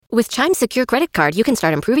With Chime's secure credit card, you can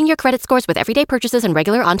start improving your credit scores with everyday purchases and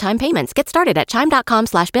regular on-time payments. Get started at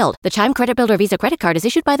Chime.com/build. The Chime Credit Builder Visa Credit Card is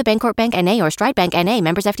issued by the Bancorp Bank N.A. or Stride Bank N.A.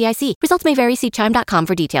 members FDIC. Results may vary. See Chime.com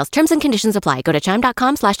for details. Terms and conditions apply. Go to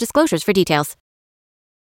Chime.com/disclosures for details.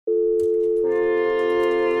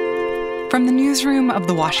 From the newsroom of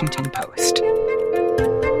The Washington Post.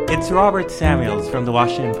 It's Robert Samuels from The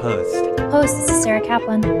Washington Post. Host, this is Sarah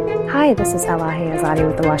Kaplan. Hi, this is Elahe Azadi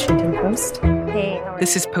with The Washington Post. Hey,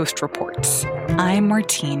 This is Post Reports. I'm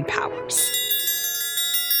Martine Powers.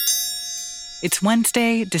 It's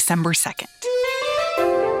Wednesday, December 2nd.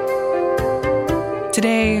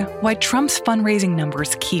 Today, why Trump's fundraising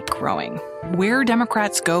numbers keep growing, where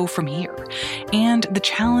Democrats go from here, and the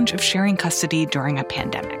challenge of sharing custody during a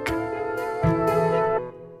pandemic.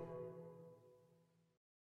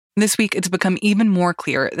 This week, it's become even more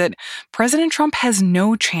clear that President Trump has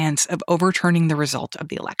no chance of overturning the result of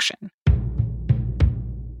the election.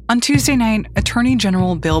 On Tuesday night, Attorney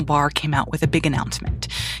General Bill Barr came out with a big announcement.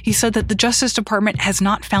 He said that the Justice Department has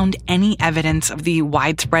not found any evidence of the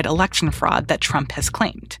widespread election fraud that Trump has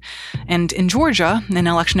claimed. And in Georgia, an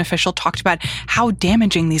election official talked about how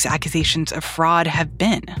damaging these accusations of fraud have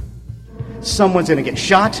been. Someone's going to get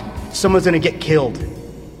shot. Someone's going to get killed.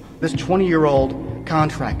 This 20-year-old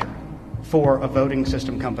contractor for a voting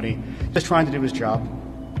system company just trying to do his job.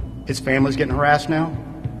 His family's getting harassed now.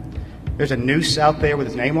 There's a noose out there with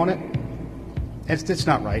his name on it. It's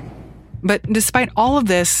not right. But despite all of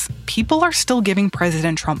this, people are still giving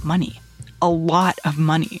President Trump money. A lot of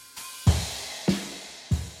money.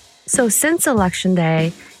 So since Election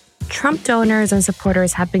Day, Trump donors and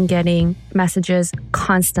supporters have been getting messages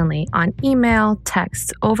constantly on email,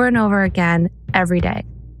 text, over and over again, every day.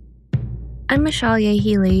 I'm Michelle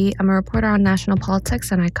Yehi-Lee. I'm a reporter on national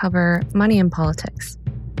politics, and I cover money and politics.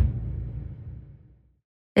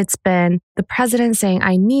 It's been the president saying,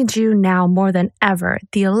 I need you now more than ever.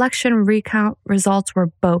 The election recount results were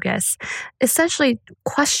bogus, essentially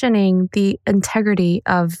questioning the integrity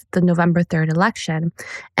of the November 3rd election.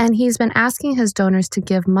 And he's been asking his donors to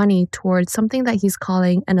give money towards something that he's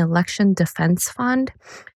calling an election defense fund,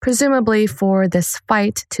 presumably for this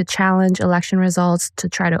fight to challenge election results, to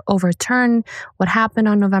try to overturn what happened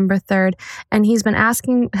on November 3rd. And he's been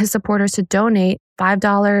asking his supporters to donate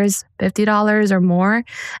 $5, $50 or more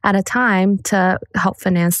at a time to help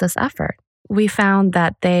finance this effort. We found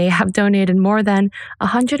that they have donated more than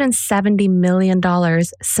 $170 million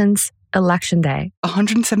since Election Day.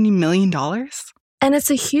 $170 million? And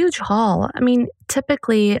it's a huge haul. I mean,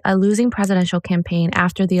 typically a losing presidential campaign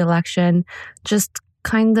after the election just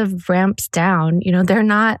kind of ramps down. You know, they're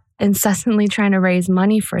not incessantly trying to raise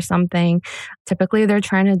money for something. Typically, they're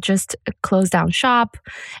trying to just close down shop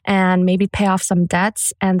and maybe pay off some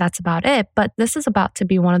debts, and that's about it. But this is about to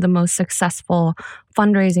be one of the most successful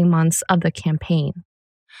fundraising months of the campaign.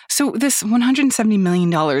 So this $170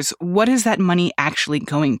 million, what is that money actually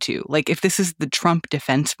going to? Like, if this is the Trump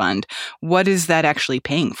Defense Fund, what is that actually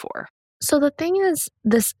paying for? So the thing is,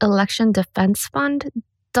 this election defense fund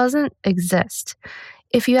doesn't exist.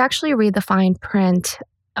 If you actually read the fine print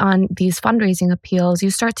on these fundraising appeals, you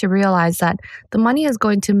start to realize that the money is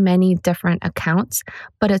going to many different accounts,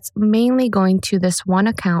 but it's mainly going to this one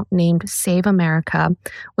account named Save America,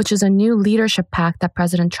 which is a new leadership PAC that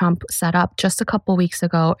President Trump set up just a couple weeks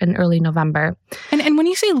ago in early November. And when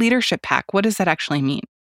you say leadership PAC, what does that actually mean?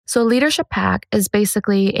 So Leadership PAC is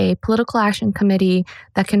basically a political action committee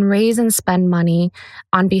that can raise and spend money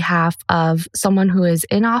on behalf of someone who is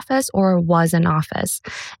in office or was in office.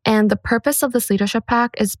 And the purpose of this Leadership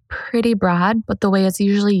PAC is pretty broad, but the way it's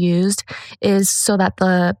usually used is so that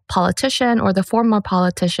the politician or the former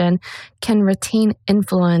politician can retain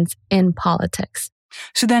influence in politics.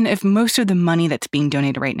 So then if most of the money that's being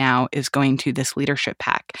donated right now is going to this leadership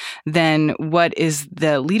PAC, then what is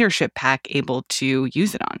the leadership PAC able to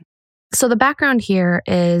use it on? So the background here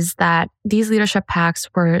is that these leadership PACs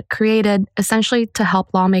were created essentially to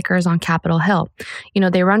help lawmakers on Capitol Hill. You know,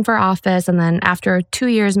 they run for office, and then after 2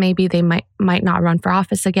 years, maybe they might not run for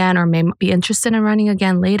office again, or may be interested in running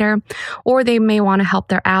again later, or they may want to help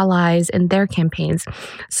their allies in their campaigns.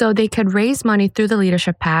 So they could raise money through the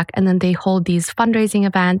leadership PAC, and then they hold these fundraising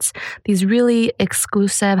events, these really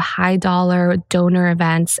exclusive high-dollar donor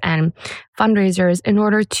events and fundraisers in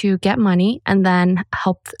order to get money and then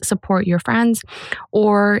help support support your friends,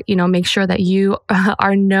 or, make sure that you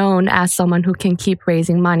are known as someone who can keep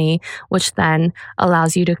raising money, which then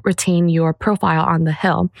allows you to retain your profile on the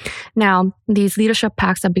Hill. Now, these leadership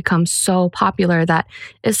PACs have become so popular that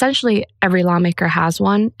essentially every lawmaker has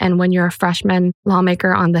one. And when you're a freshman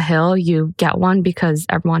lawmaker on the Hill, you get one because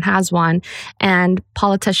everyone has one. And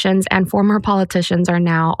politicians and former politicians are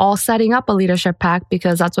now all setting up a leadership PAC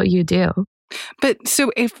because that's what you do. But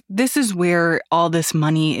so if this is where all this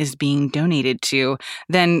money is being donated to,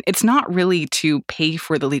 then it's not really to pay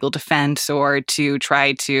for the legal defense or to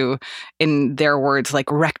try to, in their words,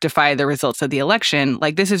 like rectify the results of the election.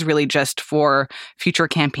 Like this is really just for future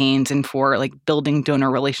campaigns and for like building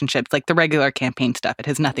donor relationships, like the regular campaign stuff. It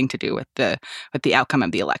has nothing to do with the outcome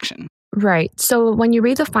of the election. Right. So when you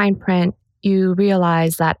read the fine print, you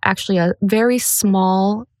realize that actually a very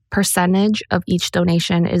small percentage of each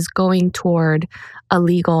donation is going toward a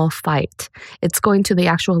legal fight. It's going to the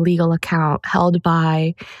actual legal account held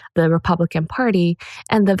by the Republican Party,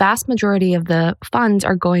 and the vast majority of the funds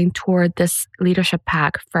are going toward this leadership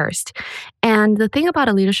PAC first. And the thing about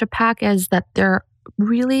a leadership PAC is that there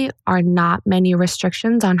really are not many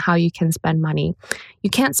restrictions on how you can spend money.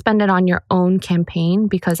 You can't spend it on your own campaign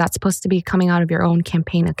because that's supposed to be coming out of your own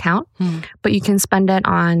campaign account, but you can spend it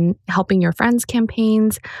on helping your friends'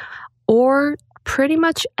 campaigns or pretty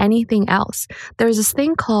much anything else. There's this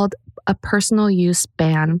thing called a personal use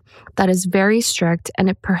ban that is very strict, and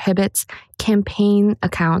it prohibits campaign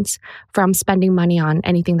accounts from spending money on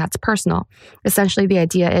anything that's personal. Essentially, the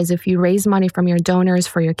idea is if you raise money from your donors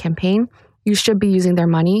for your campaign, you should be using their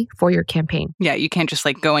money for your campaign. Yeah, you can't just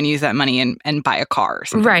like go and use that money and buy a car or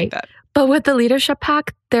something like that. But with the leadership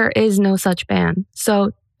PAC, there is no such ban.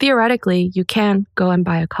 So theoretically, you can go and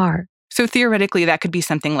buy a car. So theoretically, that could be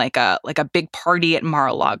something like a big party at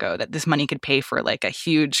Mar-a-Lago that this money could pay for, like a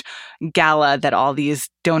huge gala that all these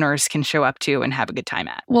donors can show up to and have a good time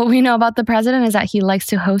at. What we know about the president is that he likes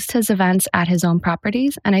to host his events at his own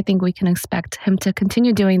properties, and I think we can expect him to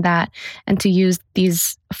continue doing that and to use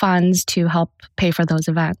these funds to help pay for those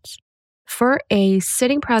events. For a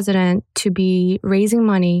sitting president to be raising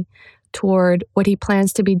money toward what he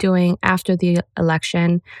plans to be doing after the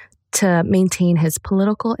election to maintain his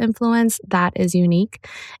political influence, that is unique.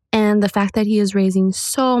 And the fact that he is raising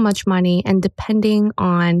so much money and depending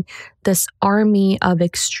on this army of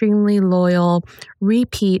extremely loyal,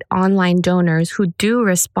 repeat online donors who do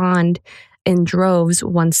respond in droves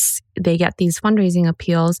once they get these fundraising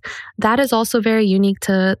appeals, that is also very unique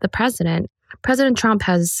to the president. President Trump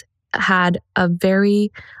has had a very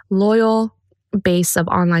loyal base of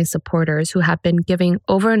online supporters who have been giving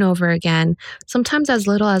over and over again, sometimes as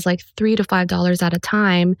little as like $3 to $5 at a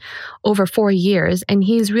time over 4 years. And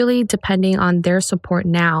he's really depending on their support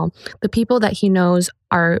now. The people that he knows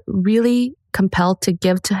are really compelled to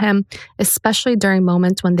give to him, especially during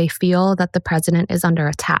moments when they feel that the president is under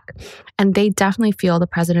attack. And they definitely feel the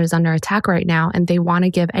president is under attack right now, and they want to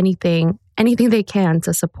give anything they can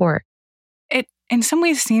to support. It, in some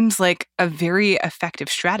ways, seems like a very effective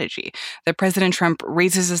strategy. That President Trump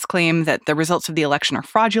raises his claim that the results of the election are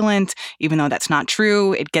fraudulent, even though that's not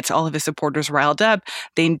true. It gets all of his supporters riled up.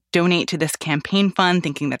 They donate to this campaign fund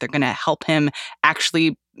thinking that they're going to help him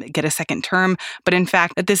actually get a second term. But in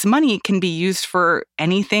fact, that this money can be used for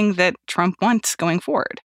anything that Trump wants going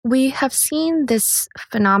forward. We have seen this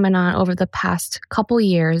phenomenon over the past couple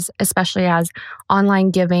years, especially as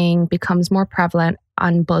online giving becomes more prevalent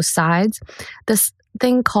on both sides. This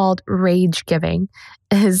thing called rage giving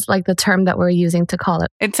is like the term that we're using to call it.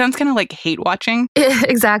 It sounds kind of like hate watching.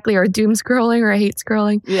 Exactly, or doom scrolling or hate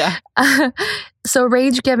scrolling. Yeah. So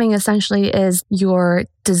rage giving essentially is your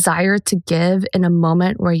desire to give in a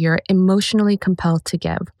moment where you're emotionally compelled to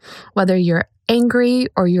give, whether you're angry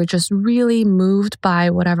or you're just really moved by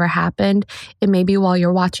whatever happened. It may be while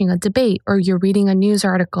you're watching a debate or you're reading a news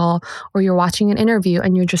article or you're watching an interview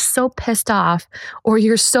and you're just so pissed off or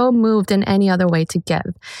you're so moved in any other way to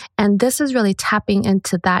give. And this is really tapping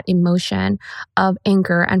into that emotion of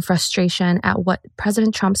anger and frustration at what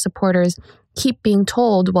President Trump's supporters keep being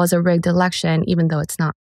told was a rigged election, even though it's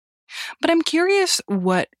not. But I'm curious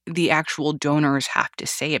what the actual donors have to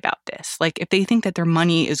say about this. Like, if they think that their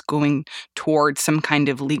money is going towards some kind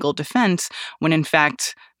of legal defense, when in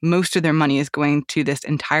fact, most of their money is going to this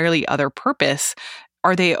entirely other purpose,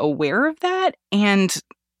 are they aware of that? And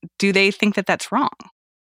do they think that that's wrong?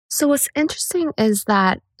 So what's interesting is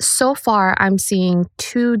that so far I'm seeing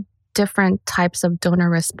two different types of donor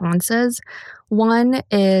responses. One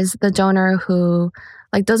is the donor who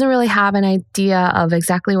doesn't really have an idea of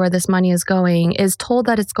exactly where this money is going, is told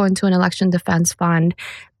that it's going to an election defense fund,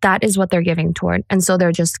 that is what they're giving toward. And so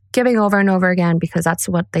they're just giving over and over again because that's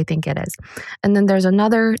what they think it is. And then there's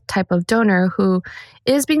another type of donor who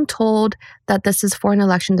is being told that this is for an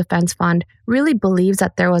election defense fund, really believes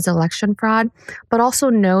that there was election fraud, but also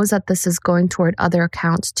knows that this is going toward other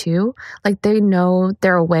accounts too. Like they know,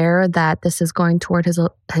 they're aware that this is going toward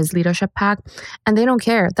his leadership PAC, and they don't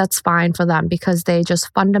care. That's fine for them because they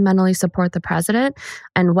just fundamentally support the president.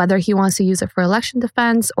 And whether he wants to use it for election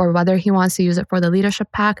defense or whether he wants to use it for the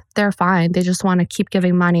leadership PAC, they're fine. They just want to keep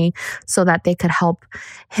giving money so that they could help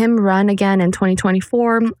him run again in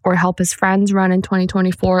 2024 or help his friends run in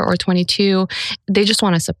 2024 or 22. They just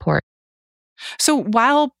want to support. So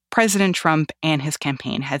while President Trump and his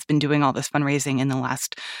campaign has been doing all this fundraising in the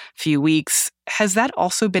last few weeks, has that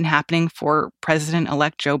also been happening for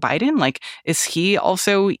President-elect Joe Biden? Like, is he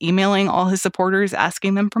also emailing all his supporters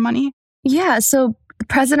asking them for money? Yeah, so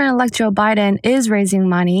President-elect Joe Biden is raising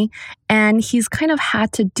money, and he's kind of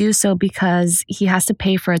had to do so because he has to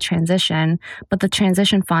pay for a transition, but the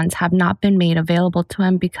transition funds have not been made available to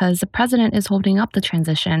him because the president is holding up the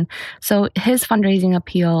transition. So his fundraising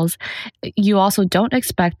appeals, you also don't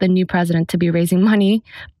expect the new president to be raising money,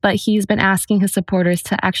 but he's been asking his supporters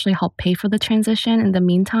to actually help pay for the transition in the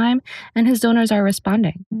meantime, and his donors are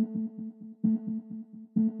responding.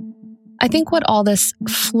 I think what all this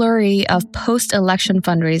flurry of post-election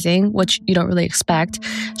fundraising, which you don't really expect,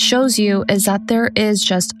 shows you is that there is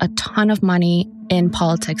just a ton of money in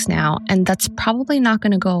politics now, and that's probably not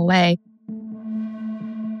going to go away.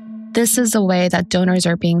 This is the way that donors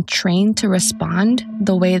are being trained to respond,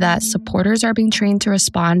 the way that supporters are being trained to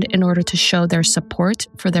respond in order to show their support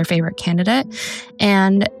for their favorite candidate,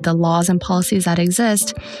 and the laws and policies that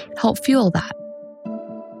exist help fuel that.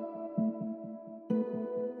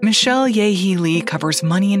 Michelle Yehi Lee covers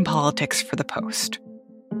money in politics for The Post.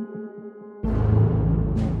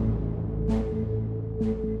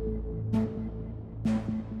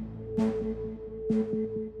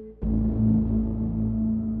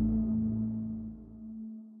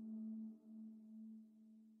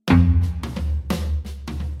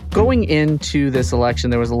 Going into this election,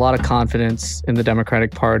 there was a lot of confidence in the Democratic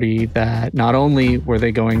Party that not only were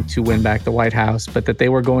they going to win back the White House, but that they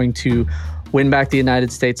were going to win back the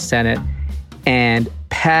United States Senate and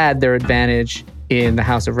pad their advantage in the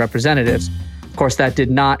House of Representatives. Of course, that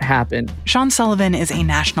did not happen. Sean Sullivan is a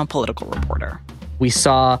national political reporter. We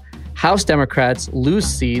saw House Democrats lose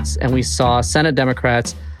seats, and we saw Senate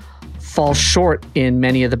Democrats fall short in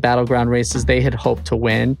many of the battleground races they had hoped to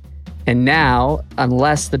win. And now,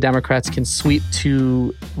 unless the Democrats can sweep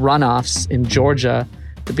 2 runoffs in Georgia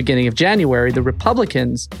at the beginning of January, the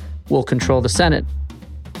Republicans will control the Senate.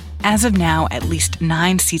 As of now, at least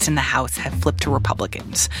 9 seats in the House have flipped to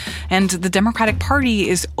Republicans, and the Democratic Party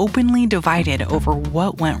is openly divided over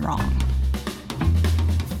what went wrong.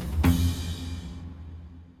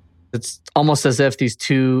 It's almost as if these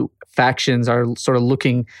two factions are sort of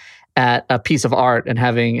looking at a piece of art and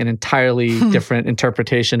having an entirely different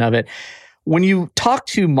interpretation of it. When you talk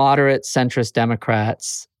to moderate centrist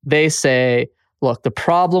Democrats, they say, look, the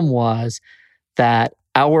problem was that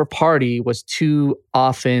our party was too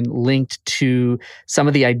often linked to some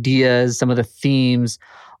of the ideas, some of the themes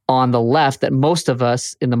on the left that most of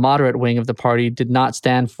us in the moderate wing of the party did not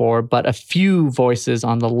stand for, but a few voices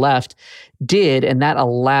on the left did, and that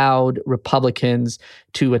allowed Republicans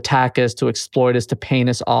to attack us, to exploit us, to paint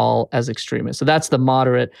us all as extremists. So that's the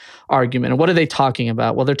moderate argument. And what are they talking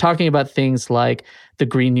about? Well, they're talking about things like the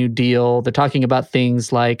Green New Deal. They're talking about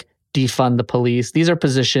things like defund the police. These are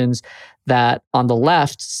positions that on the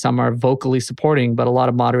left, some are vocally supporting, but a lot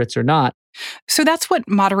of moderates are not. So that's what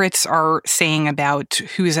moderates are saying about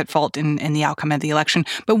who is at fault in the outcome of the election.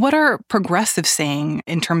 But what are progressives saying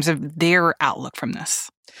in terms of their outlook from this?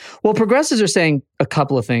 Well, progressives are saying a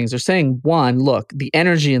couple of things. They're saying, one, look, the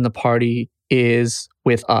energy in the party is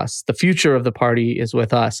with us. The future of the party is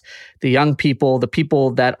with us. The young people, the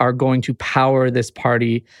people that are going to power this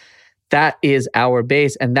party, that is our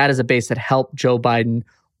base. And that is a base that helped Joe Biden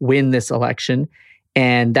win this election.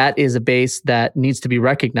 And that is a base that needs to be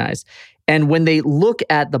recognized. And when they look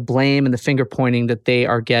at the blame and the finger pointing that they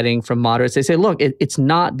are getting from moderates, they say, look, it's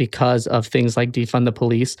not because of things like defund the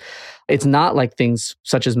police. It's not like things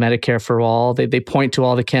such as Medicare for All. They point to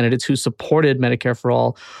all the candidates who supported Medicare for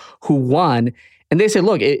All who won. And they say,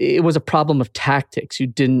 look, it was a problem of tactics. You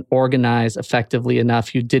didn't organize effectively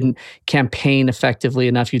enough. You didn't campaign effectively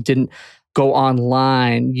enough. You didn't go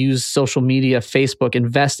online, use social media, Facebook,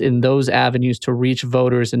 invest in those avenues to reach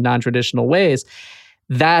voters in non-traditional ways.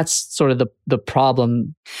 That's sort of the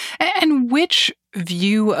problem. And which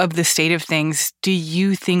view of the state of things do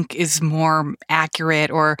you think is more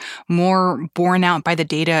accurate or more borne out by the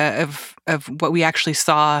data of what we actually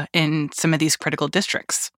saw in some of these critical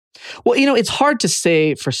districts? Well, it's hard to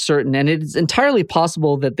say for certain, and it's entirely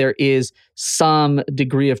possible that there is some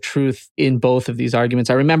degree of truth in both of these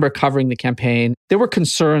arguments. I remember covering the campaign. There were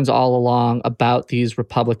concerns all along about these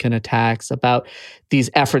Republican attacks, about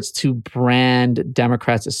these efforts to brand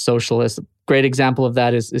Democrats as socialists. A great example of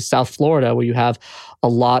that is South Florida, where you have a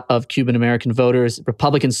lot of Cuban-American voters.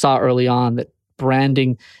 Republicans saw early on that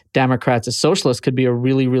branding Democrats as socialists could be a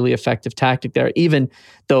really, really effective tactic there, even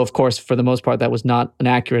though, of course, for the most part, that was not an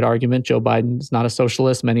accurate argument. Joe Biden is not a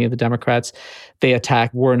socialist. Many of the Democrats they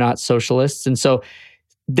attacked were not socialists. And so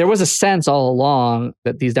there was a sense all along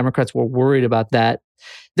that these Democrats were worried about that.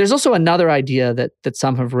 There's also another idea that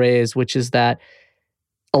some have raised, which is that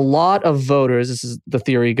a lot of voters, this is the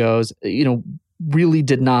theory goes, really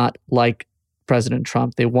did not like President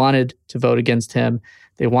Trump. They wanted to vote against him.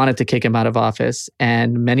 They wanted to kick him out of office,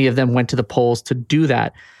 and many of them went to the polls to do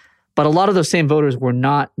that. But a lot of those same voters were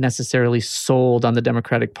not necessarily sold on the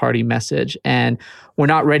Democratic Party message and were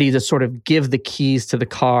not ready to sort of give the keys to the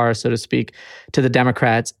car, so to speak, to the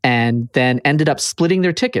Democrats, and then ended up splitting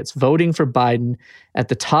their tickets, voting for Biden at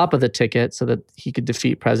the top of the ticket so that he could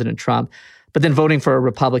defeat President Trump, but then voting for a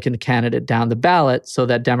Republican candidate down the ballot so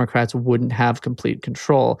that Democrats wouldn't have complete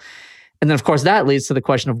control. And then, of course, that leads to the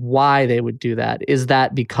question of why they would do that. Is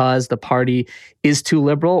that because the party is too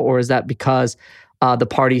liberal, or is that because the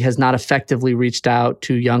party has not effectively reached out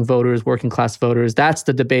to young voters, working class voters? That's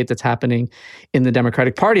the debate that's happening in the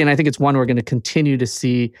Democratic Party. And I think it's one we're going to continue to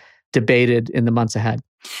see debated in the months ahead.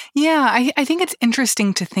 Yeah, I think it's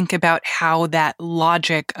interesting to think about how that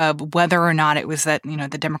logic of whether or not it was that,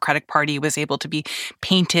 the Democratic Party was able to be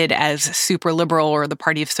painted as super liberal or the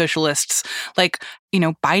party of socialists.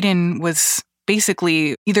 Biden was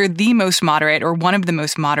basically either the most moderate or one of the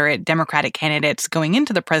most moderate Democratic candidates going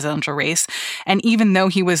into the presidential race. And even though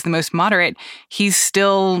he was the most moderate, he's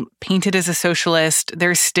still painted as a socialist.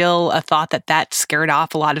 There's still a thought that scared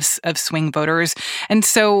off a lot of swing voters. And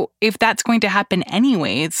so if that's going to happen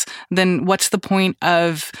anyways, then what's the point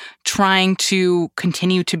of trying to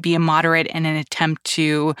continue to be a moderate in an attempt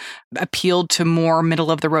to appeal to more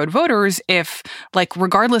middle-of-the-road voters if,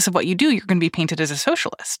 regardless of what you do, you're going to be painted as a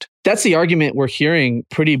socialist? That's the argument we're hearing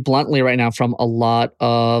pretty bluntly right now from a lot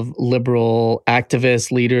of liberal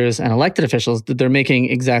activists, leaders, and elected officials. They're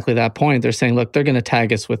making exactly that point. They're saying, look, they're going to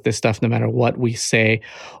tag us with this stuff no matter what we say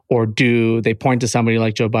or do. They point to somebody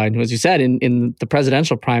like Joe Biden, who, as you said, in the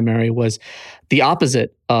presidential primary was the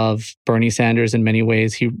opposite of Bernie Sanders in many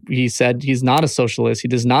ways. He said he's not a socialist. He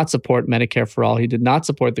does not support Medicare for all. He did not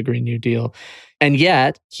support the Green New Deal. And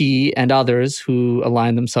yet, he and others who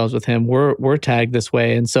align themselves with him were tagged this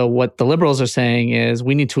way. And so what the liberals are saying is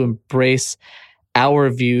we need to embrace our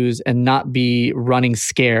views and not be running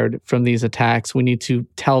scared from these attacks. We need to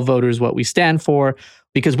tell voters what we stand for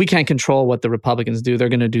because we can't control what the Republicans do. They're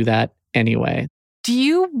going to do that anyway. Do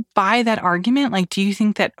you buy that argument? Do you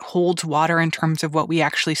think that holds water in terms of what we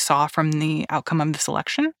actually saw from the outcome of this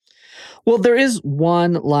election? Well, there is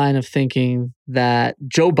one line of thinking that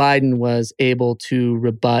Joe Biden was able to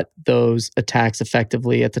rebut those attacks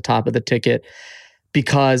effectively at the top of the ticket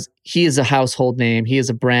because he is a household name. He is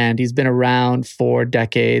a brand. He's been around for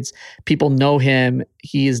decades. People know him.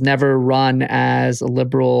 He's never run as a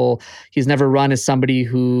liberal. He's never run as somebody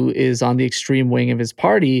who is on the extreme wing of his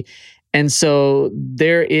party. And so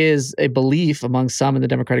there is a belief among some in the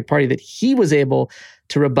Democratic Party that he was able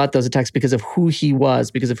to rebut those attacks because of who he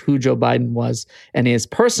was, because of who Joe Biden was and is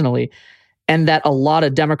personally, and that a lot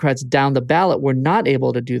of Democrats down the ballot were not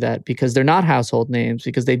able to do that because they're not household names,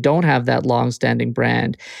 because they don't have that long-standing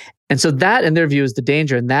brand. And so that, in their view, is the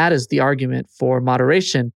danger, and that is the argument for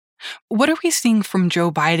moderation. What are we seeing from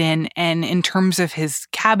Joe Biden and in terms of his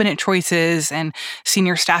cabinet choices and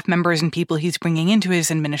senior staff members and people he's bringing into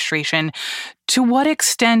his administration? To what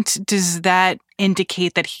extent does that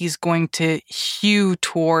indicate that he's going to hew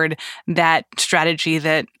toward that strategy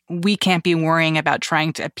that we can't be worrying about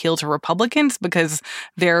trying to appeal to Republicans because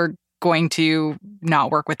they're going to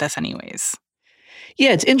not work with us anyways?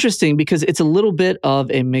 Yeah, it's interesting because it's a little bit of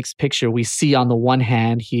a mixed picture. We see on the one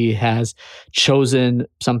hand, he has chosen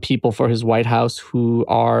some people for his White House who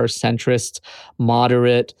are centrist,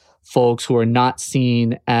 moderate folks who are not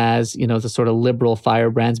seen as, the sort of liberal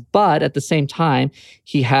firebrands. But at the same time,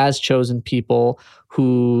 he has chosen people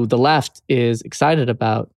who the left is excited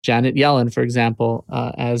about. Janet Yellen, for example,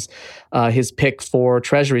 as his pick for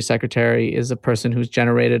Treasury Secretary, is a person who's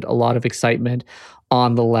generated a lot of excitement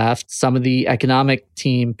on the left. Some of the economic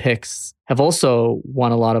team picks have also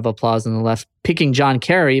won a lot of applause on the left. Picking John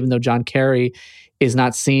Kerry, even though John Kerry is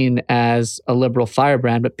not seen as a liberal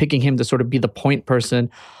firebrand, but picking him to sort of be the point person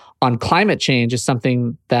on climate change is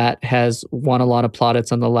something that has won a lot of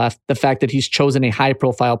plaudits on the left. The fact that he's chosen a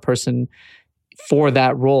high-profile person for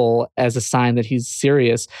that role as a sign that he's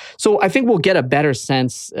serious. So I think we'll get a better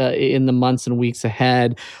sense in the months and weeks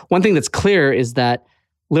ahead. One thing that's clear is that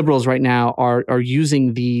liberals right now are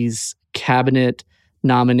using these cabinet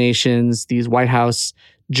nominations, these White House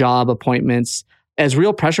job appointments as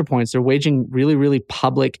real pressure points. They're waging really, really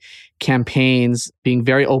public campaigns, being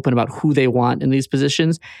very open about who they want in these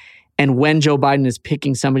positions. And when Joe Biden is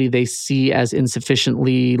picking somebody they see as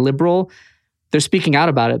insufficiently liberal, they're speaking out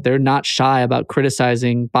about it. They're not shy about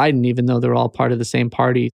criticizing Biden, even though they're all part of the same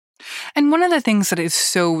party. And one of the things that is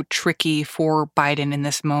so tricky for Biden in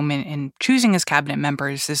this moment in choosing his cabinet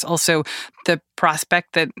members is also the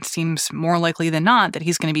prospect that seems more likely than not that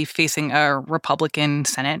he's going to be facing a Republican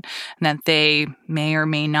Senate and that they may or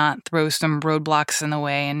may not throw some roadblocks in the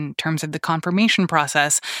way in terms of the confirmation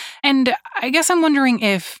process. And I guess I'm wondering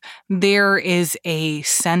if there is a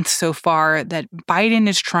sense so far that Biden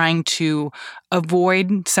is trying to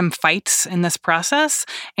avoid some fights in this process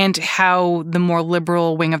and how the more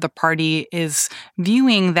liberal wing of the party is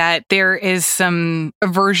viewing that there is some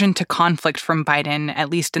aversion to conflict from Biden, at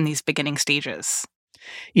least in these beginning stages.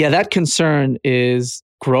 Yeah, that concern is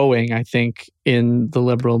growing, I think, in the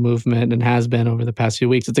liberal movement and has been over the past few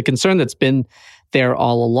weeks. It's a concern that's been there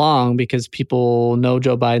all along because people know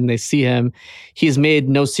Joe Biden, they see him. He's made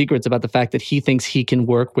no secrets about the fact that he thinks he can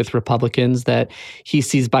work with Republicans, that he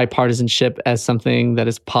sees bipartisanship as something that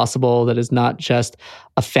is possible, that is not just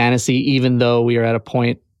a fantasy, even though we are at a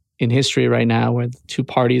point in history right now where the two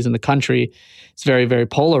parties in the country is very, very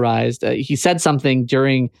polarized. He said something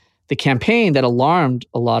during the campaign that alarmed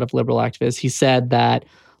a lot of liberal activists. He said that,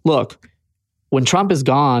 look, when Trump is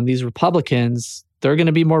gone, these Republicans, they're going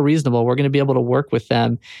to be more reasonable. We're going to be able to work with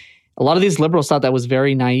them. A lot of these liberals thought that was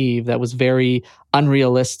very naive, that was very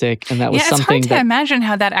unrealistic, and that was something it's hard to imagine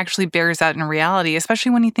how that actually bears out in reality,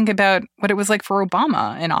 especially when you think about what it was like for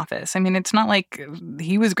Obama in office. I mean, it's not like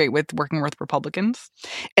he was great with working with Republicans.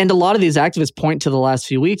 And a lot of these activists point to the last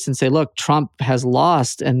few weeks and say, look, Trump has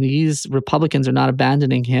lost, and these Republicans are not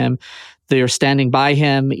abandoning him. They are standing by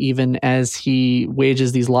him even as he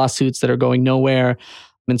wages these lawsuits that are going nowhere.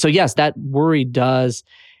 And so, yes, that worry does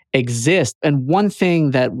exist. And one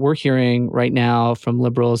thing that we're hearing right now from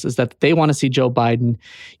liberals is that they want to see Joe Biden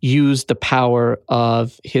use the power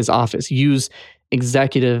of his office, use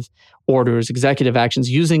executive orders, executive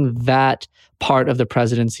actions, using that part of the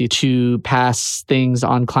presidency to pass things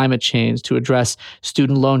on climate change, to address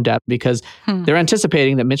student loan debt, because they're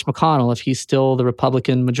anticipating that Mitch McConnell, if he's still the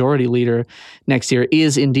Republican majority leader next year,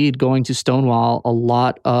 is indeed going to stonewall a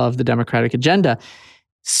lot of the Democratic agenda.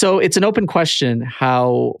 So it's an open question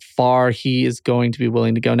how far he is going to be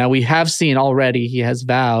willing to go. Now, we have seen already he has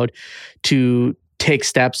vowed to take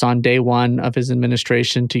steps on day one of his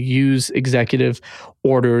administration to use executive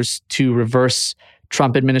orders to reverse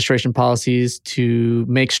Trump administration policies, to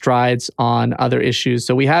make strides on other issues.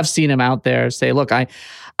 So we have seen him out there say, look, I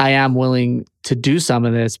am willing to do some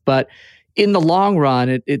of this. But in the long run,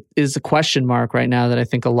 it is a question mark right now that I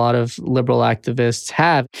think a lot of liberal activists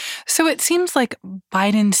have. So it seems like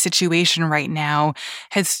Biden's situation right now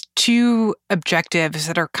has two objectives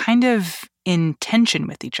that are kind of in tension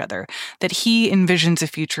with each other, that he envisions a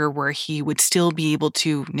future where he would still be able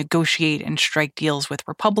to negotiate and strike deals with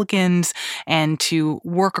Republicans and to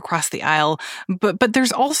work across the aisle. But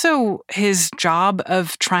there's also his job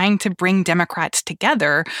of trying to bring Democrats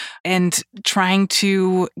together and trying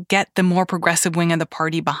to get the more progressive wing of the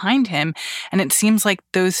party behind him. And it seems like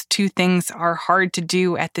those two things are hard to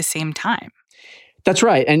do at the same time. That's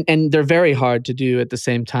right. And they're very hard to do at the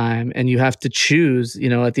same time. And you have to choose,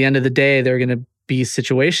 at the end of the day, there are going to be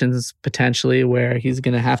situations potentially where he's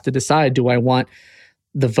going to have to decide, do I want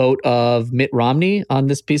the vote of Mitt Romney on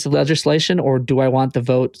this piece of legislation, or do I want the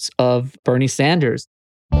votes of Bernie Sanders?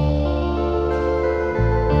 You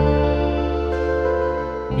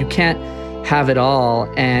can't have it all.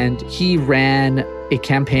 And he ran a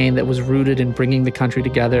campaign that was rooted in bringing the country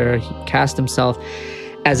together. He cast himself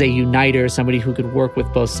as a uniter, somebody who could work with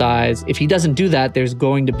both sides. If he doesn't do that, there's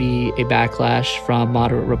going to be a backlash from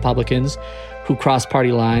moderate Republicans who crossed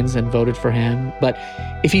party lines and voted for him. But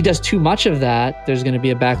if he does too much of that, there's going to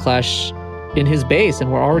be a backlash in his base.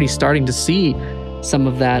 And we're already starting to see some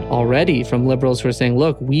of that already from liberals who are saying,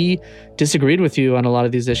 look, we disagreed with you on a lot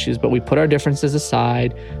of these issues, but we put our differences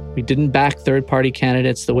aside. We didn't back third-party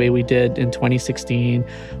candidates the way we did in 2016.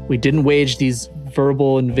 We didn't wage these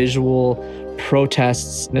verbal and visual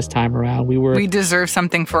protests this time around. We deserve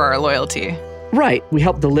something for our loyalty. Right. We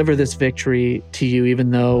helped deliver this victory to you,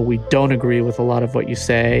 even though we don't agree with a lot of what you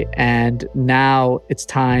say. And now it's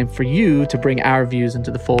time for you to bring our views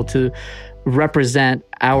into the fold, to represent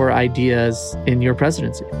our ideas in your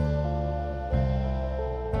presidency.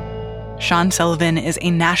 Sean Sullivan is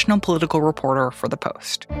a national political reporter for The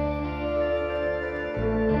Post.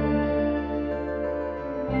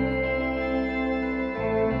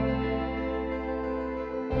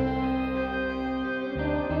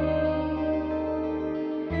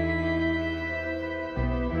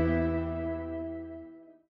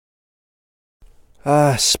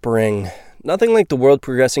 Spring. Nothing like the world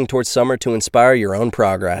progressing towards summer to inspire your own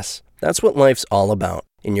progress. That's what life's all about.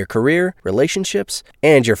 In your career, relationships,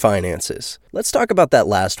 and your finances. Let's talk about that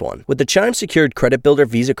last one. With the Chime Secured Credit Builder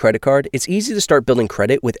Visa Credit Card, it's easy to start building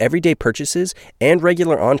credit with everyday purchases and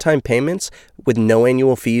regular on-time payments with no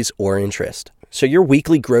annual fees or interest. So your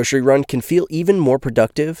weekly grocery run can feel even more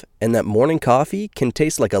productive, and that morning coffee can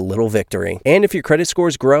taste like a little victory. And if your credit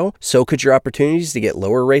scores grow, so could your opportunities to get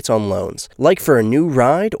lower rates on loans. Like for a new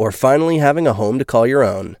ride or finally having a home to call your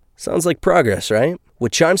own. Sounds like progress, right?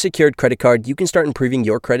 With Chime Secured Credit Card, you can start improving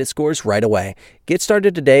your credit scores right away. Get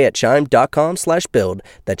started today at chime.com/build.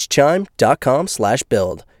 That's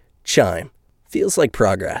chime.com/build. Chime. Feels like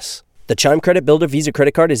progress. The Chime Credit Builder Visa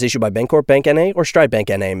Credit Card is issued by Bancorp Bank N.A. or Stride Bank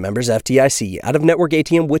N.A., members FDIC. Out-of-network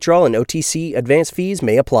ATM withdrawal and OTC advance fees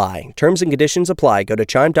may apply. Terms and conditions apply. Go to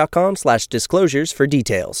chime.com/disclosures for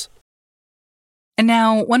details. And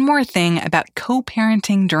now, one more thing about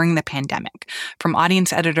co-parenting during the pandemic from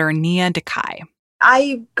audience editor Nia Dekai.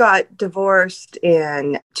 I got divorced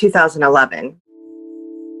in 2011.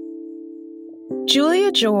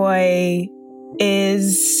 Julia Joy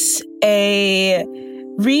is a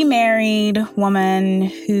remarried woman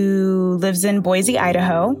who lives in Boise,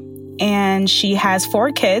 Idaho, and she has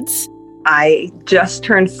 4 kids. I just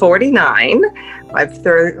turned 49. I've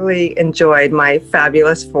thoroughly enjoyed my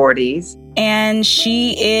fabulous 40s. And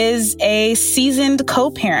she is a seasoned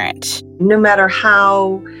co-parent. No matter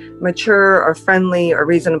how mature or friendly or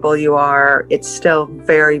reasonable you are, it's still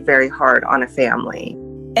very, very hard on a family.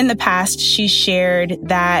 In the past, she shared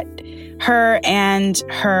that her and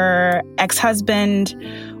her ex-husband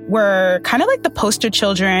were kind of like the poster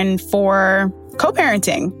children for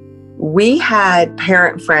co-parenting. We had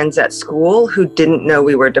parent friends at school who didn't know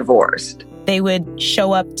we were divorced. They would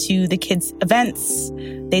show up to the kids' events.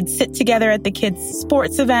 They'd sit together at the kids'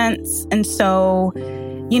 sports events. And so,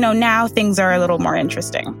 now things are a little more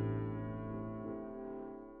interesting.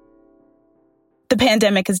 The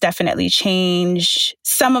pandemic has definitely changed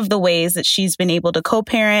some of the ways that she's been able to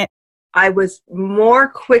co-parent. I was more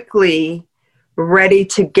quickly ready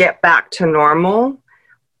to get back to normal,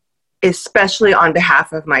 especially on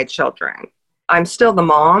behalf of my children. I'm still the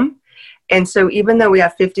mom. And so even though we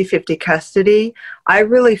have 50-50 custody, I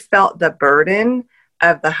really felt the burden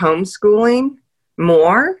of the homeschooling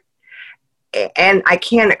more. And I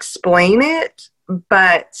can't explain it,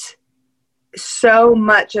 but so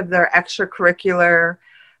much of their extracurricular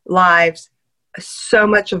lives, so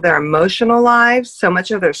much of their emotional lives, so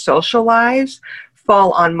much of their social lives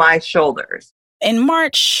fall on my shoulders. In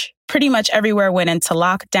March, pretty much everywhere went into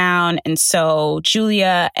lockdown. And so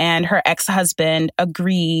Julia and her ex-husband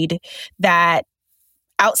agreed that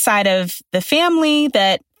outside of the family,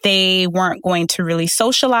 that they weren't going to really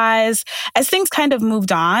socialize. As things kind of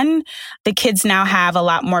moved on, the kids now have a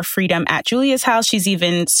lot more freedom at Julia's house. She's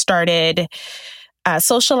even started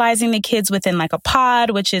socializing the kids within like a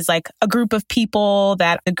pod, which is like a group of people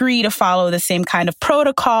that agree to follow the same kind of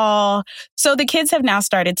protocol. So the kids have now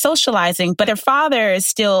started socializing, but their father is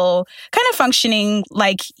still kind of functioning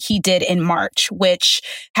like he did in March, which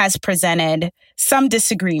has presented some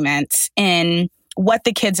disagreements in what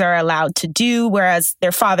the kids are allowed to do, whereas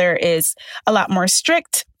their father is a lot more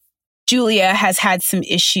strict. Julia has had some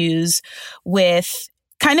issues with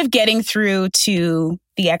kind of getting through to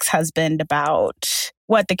the ex-husband about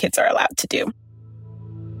what the kids are allowed to do.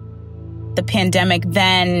 The pandemic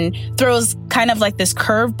then throws kind of like this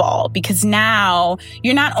curveball, because now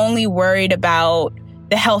you're not only worried about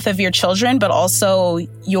the health of your children, but also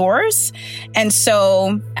yours. And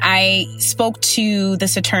so I spoke to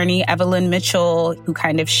this attorney, Evelyn Mitchell, who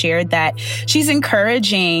kind of shared that she's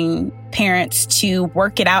encouraging parents to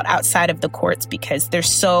work it out outside of the courts because they're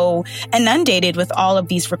so inundated with all of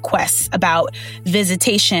these requests about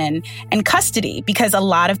visitation and custody, because a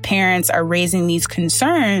lot of parents are raising these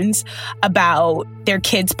concerns about their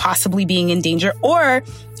kids possibly being in danger or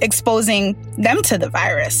exposing them to the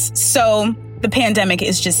virus. So the pandemic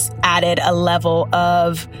has just added a level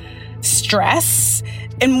of stress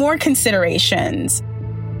and more considerations.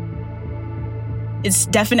 It's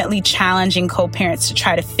definitely challenging co-parents to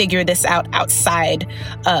try to figure this out outside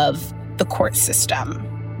of the court system.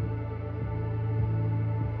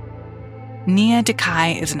 Nia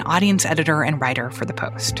Dakai is an audience editor and writer for The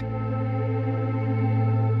Post.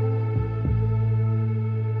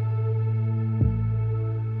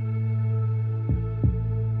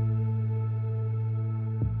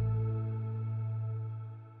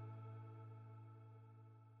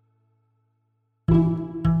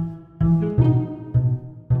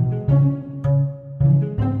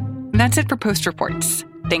 That's it for Post Reports.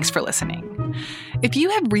 Thanks for listening. If you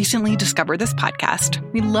have recently discovered this podcast,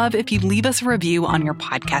 we'd love if you'd leave us a review on your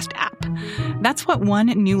podcast app. That's what one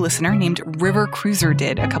new listener named River Cruiser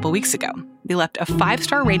did a couple weeks ago. They left a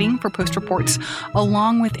 5-star rating for Post Reports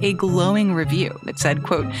along with a glowing review that said,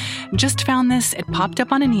 quote, "Just found this, it popped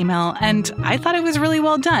up on an email, and I thought it was really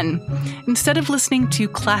well done. Instead of listening to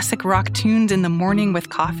classic rock tunes in the morning with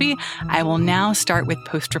coffee, I will now start with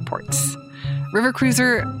Post Reports." River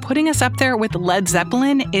Cruiser, putting us up there with Led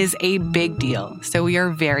Zeppelin is a big deal, so we are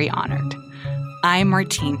very honored. I'm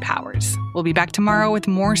Martine Powers. We'll be back tomorrow with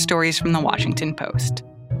more stories from the Washington Post.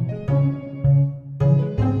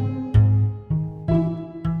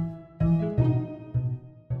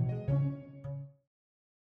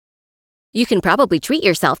 You can probably treat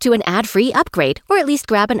yourself to an ad-free upgrade, or at least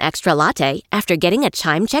grab an extra latte after getting a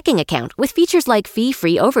Chime checking account with features like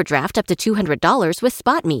fee-free overdraft up to $200 with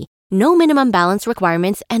SpotMe. No minimum balance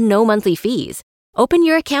requirements and no monthly fees. Open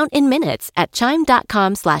your account in minutes at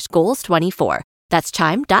chime.com/goals24. That's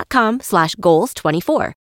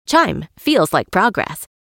chime.com/goals24. Chime feels like progress.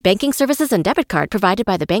 Banking services and debit card provided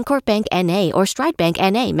by the Bancorp Bank N.A. or Stride Bank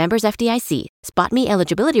N.A. members FDIC. SpotMe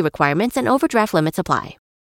eligibility requirements and overdraft limits apply.